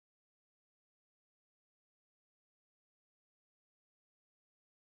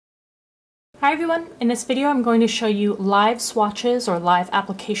Hi everyone, in this video I'm going to show you live swatches or live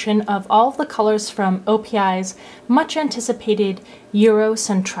application of all of the colors from OPI's much anticipated Euro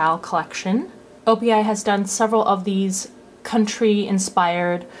Centrale collection. OPI has done several of these country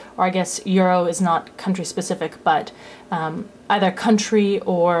inspired, or I guess Euro is not country specific, but either country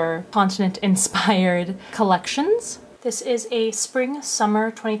or continent inspired collections. This is a Spring-Summer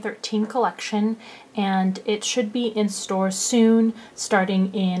 2013 collection, and it should be in store soon,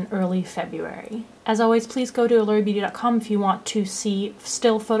 starting in early February. As always, please go to allurabeauty.com if you want to see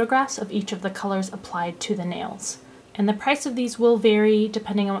still photographs of each of the colors applied to the nails. And the price of these will vary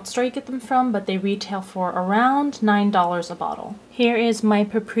depending on what store you get them from, but they retail for around $9 a bottle. Here is My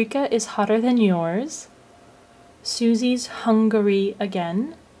Paprika is Hotter Than Yours, Susie's Hungary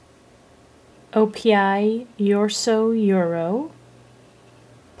Again, OPI You're So Euro,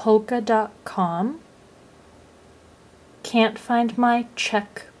 Polka.com, Can't Find My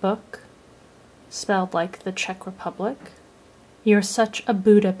Checkbook, spelled like the Czech Republic, You're Such a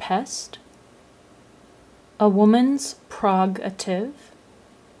Budapest, A Woman's Prerogative,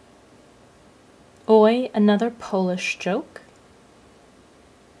 Oi, Another Polish Joke,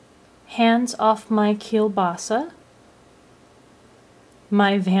 Hands Off My Kielbasa,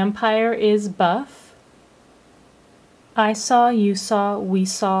 My Vampire is Buff, I Saw, You Saw, We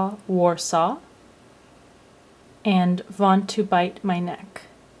Saw, Warsaw, and Want to Bite My Neck.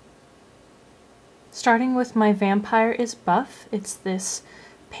 Starting with My Vampire is Buff, it's this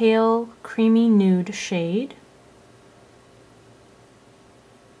pale, creamy nude shade.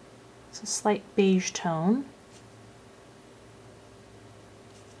 It's a slight beige tone.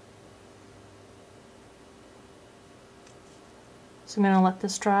 So I'm going to let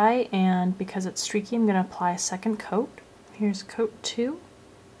this dry, and because it's streaky, I'm going to apply a second coat. Here's coat 2.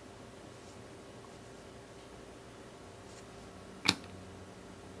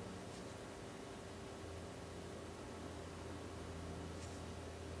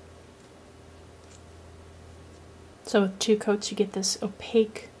 So with 2 coats you get this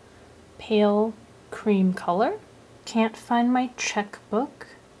opaque, pale cream color. Can't Find My Checkbook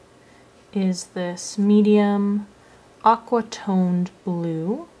is this medium aqua-toned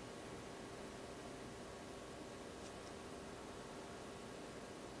blue.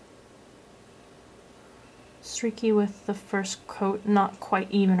 Streaky with the first coat, not quite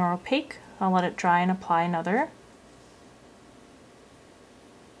even or opaque. I'll let it dry and apply another.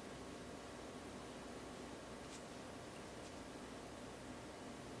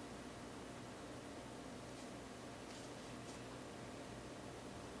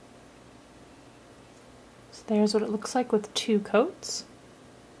 There's what it looks like with 2 coats.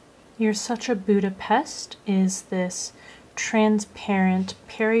 You're Such a Budapest is this transparent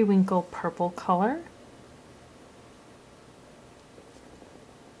periwinkle purple color.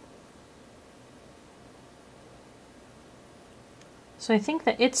 So I think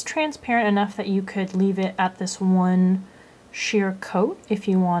that it's transparent enough that you could leave it at this one sheer coat if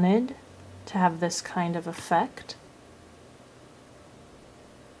you wanted to have this kind of effect.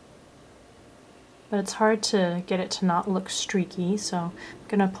 But it's hard to get it to not look streaky, so I'm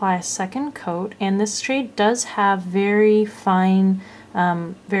going to apply a second coat. And this shade does have very fine,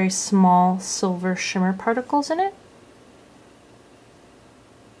 very small silver shimmer particles in it.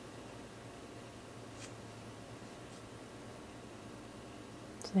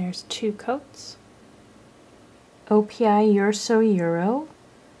 So there's 2 coats. OPI You're So Euro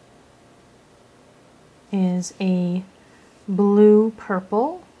is a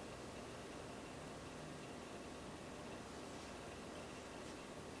blue-purple.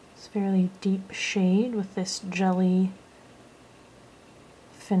 Fairly deep shade with this jelly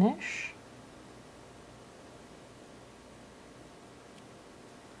finish.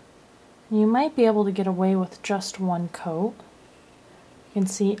 You might be able to get away with just 1 coat. You can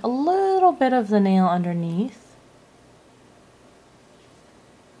see a little bit of the nail underneath.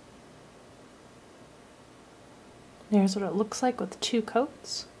 There's what it looks like with 2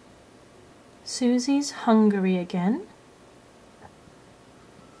 coats. Susie's Hungary Again.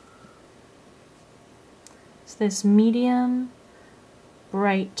 This medium,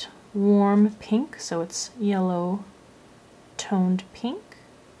 bright, warm pink, so it's yellow toned pink.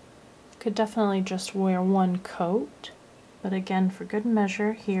 Could definitely just wear 1 coat, but again, for good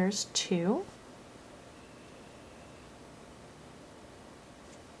measure, here's 2.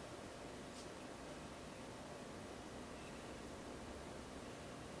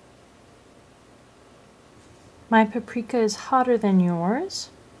 My Paprika is Hotter Than Yours.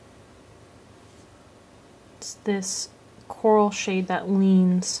 It's this coral shade that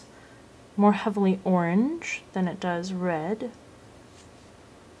leans more heavily orange than it does red.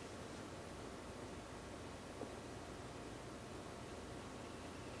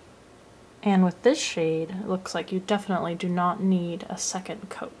 And with this shade, it looks like you definitely do not need a second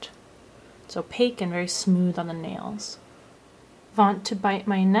coat. It's opaque and very smooth on the nails. Want to Bite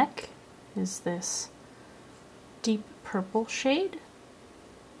My Neck is this deep purple shade.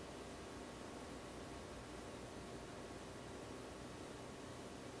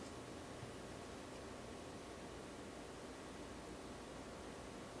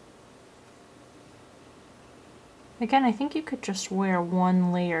 Again, I think you could just wear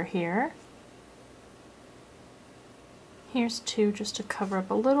one layer here. Here's two, just to cover up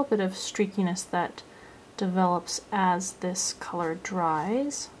a little bit of streakiness that develops as this color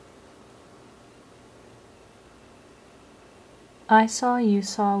dries. I Saw, You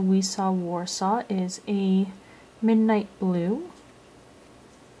Saw, We Saw, Warsaw is a midnight blue.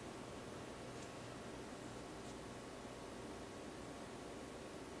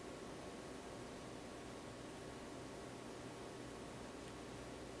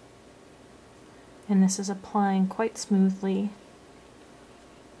 And this is applying quite smoothly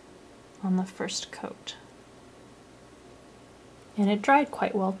on the first coat. And it dried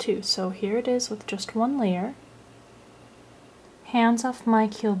quite well too, so here it is with just one layer. Hands Off My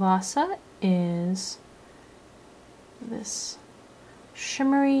Kielbasa is this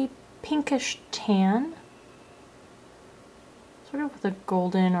shimmery pinkish tan, sort of with a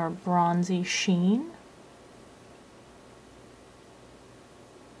golden or bronzy sheen.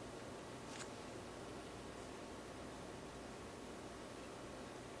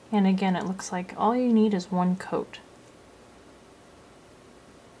 And again, it looks like all you need is one coat.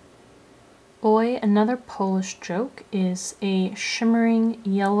 Oi, Another Polish Joke is a shimmering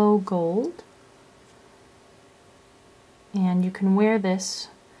yellow gold. And you can wear this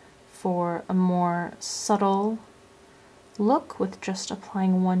for a more subtle look with just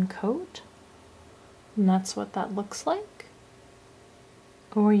applying one coat. And that's what that looks like.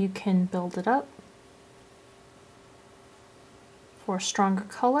 Or you can build it up for a stronger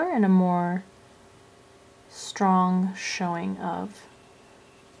color and a more strong showing of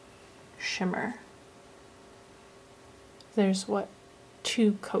shimmer. There's what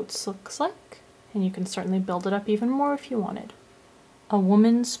two coats looks like, and you can certainly build it up even more if you wanted. A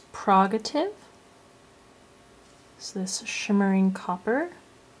Woman's Prerogative is this shimmering copper.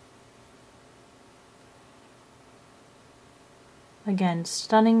 Again,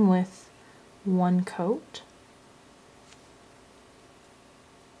 stunning with one coat.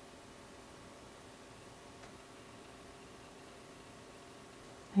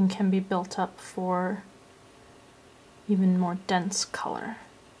 And can be built up for even more dense color.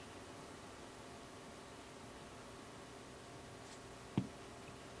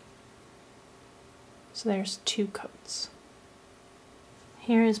 So there's two coats.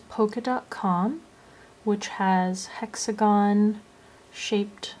 Here is Polka.com, which has hexagon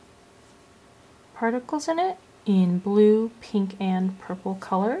shaped particles in it in blue, pink, and purple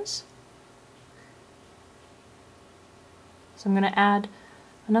colors. So I'm going to add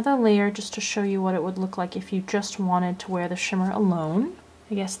another layer just to show you what it would look like if you just wanted to wear the shimmer alone.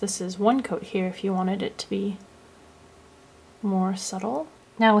 I guess this is one coat here if you wanted it to be more subtle.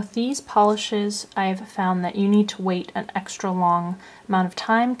 Now with these polishes, I've found that you need to wait an extra long amount of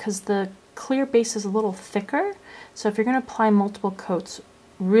time because the clear base is a little thicker. So if you're going to apply multiple coats,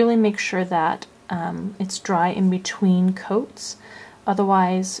 really make sure that it's dry in between coats.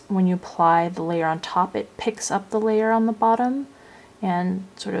 Otherwise, when you apply the layer on top, it picks up the layer on the bottom and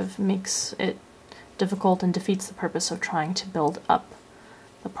sort of makes it difficult and defeats the purpose of trying to build up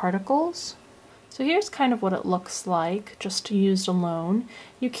the particles. So here's kind of what it looks like, just used alone.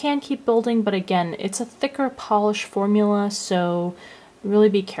 You can keep building, but again, it's a thicker polish formula, so really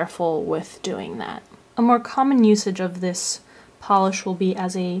be careful with doing that. A more common usage of this polish will be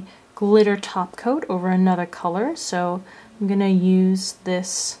as a glitter top coat over another color, so I'm going to use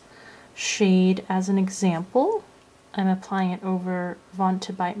this shade as an example. I'm applying it over Want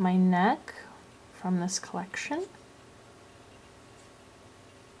to Bite My Neck from this collection.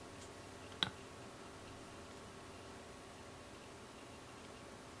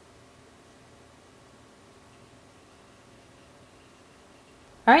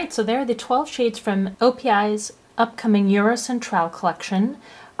 Alright, so there are the 12 shades from OPI's upcoming Euro Centrale collection.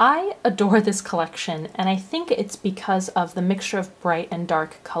 I adore this collection, and I think it's because of the mixture of bright and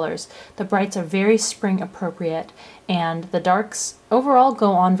dark colors. The brights are very spring appropriate, and the darks overall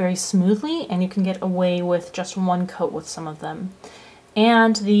go on very smoothly, and you can get away with just one coat with some of them.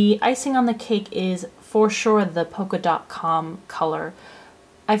 And the icing on the cake is for sure the Polka.com color.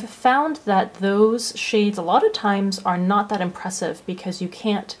 I've found that those shades a lot of times are not that impressive because you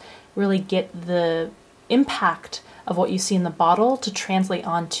can't really get the impact of what you see in the bottle to translate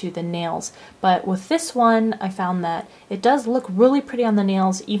onto the nails. But with this one, I found that it does look really pretty on the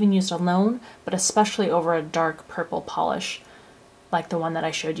nails, even used alone, but especially over a dark purple polish, like the one that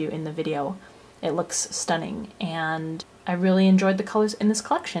I showed you in the video. It looks stunning, and I really enjoyed the colors in this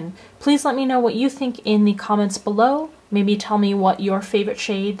collection. Please let me know what you think in the comments below. Maybe tell me what your favorite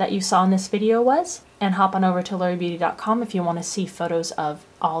shade that you saw in this video was, and hop on over to allurabeauty.com if you want to see photos of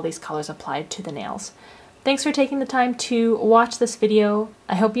all these colors applied to the nails. Thanks for taking the time to watch this video.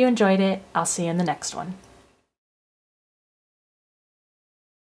 I hope you enjoyed it. I'll see you in the next one.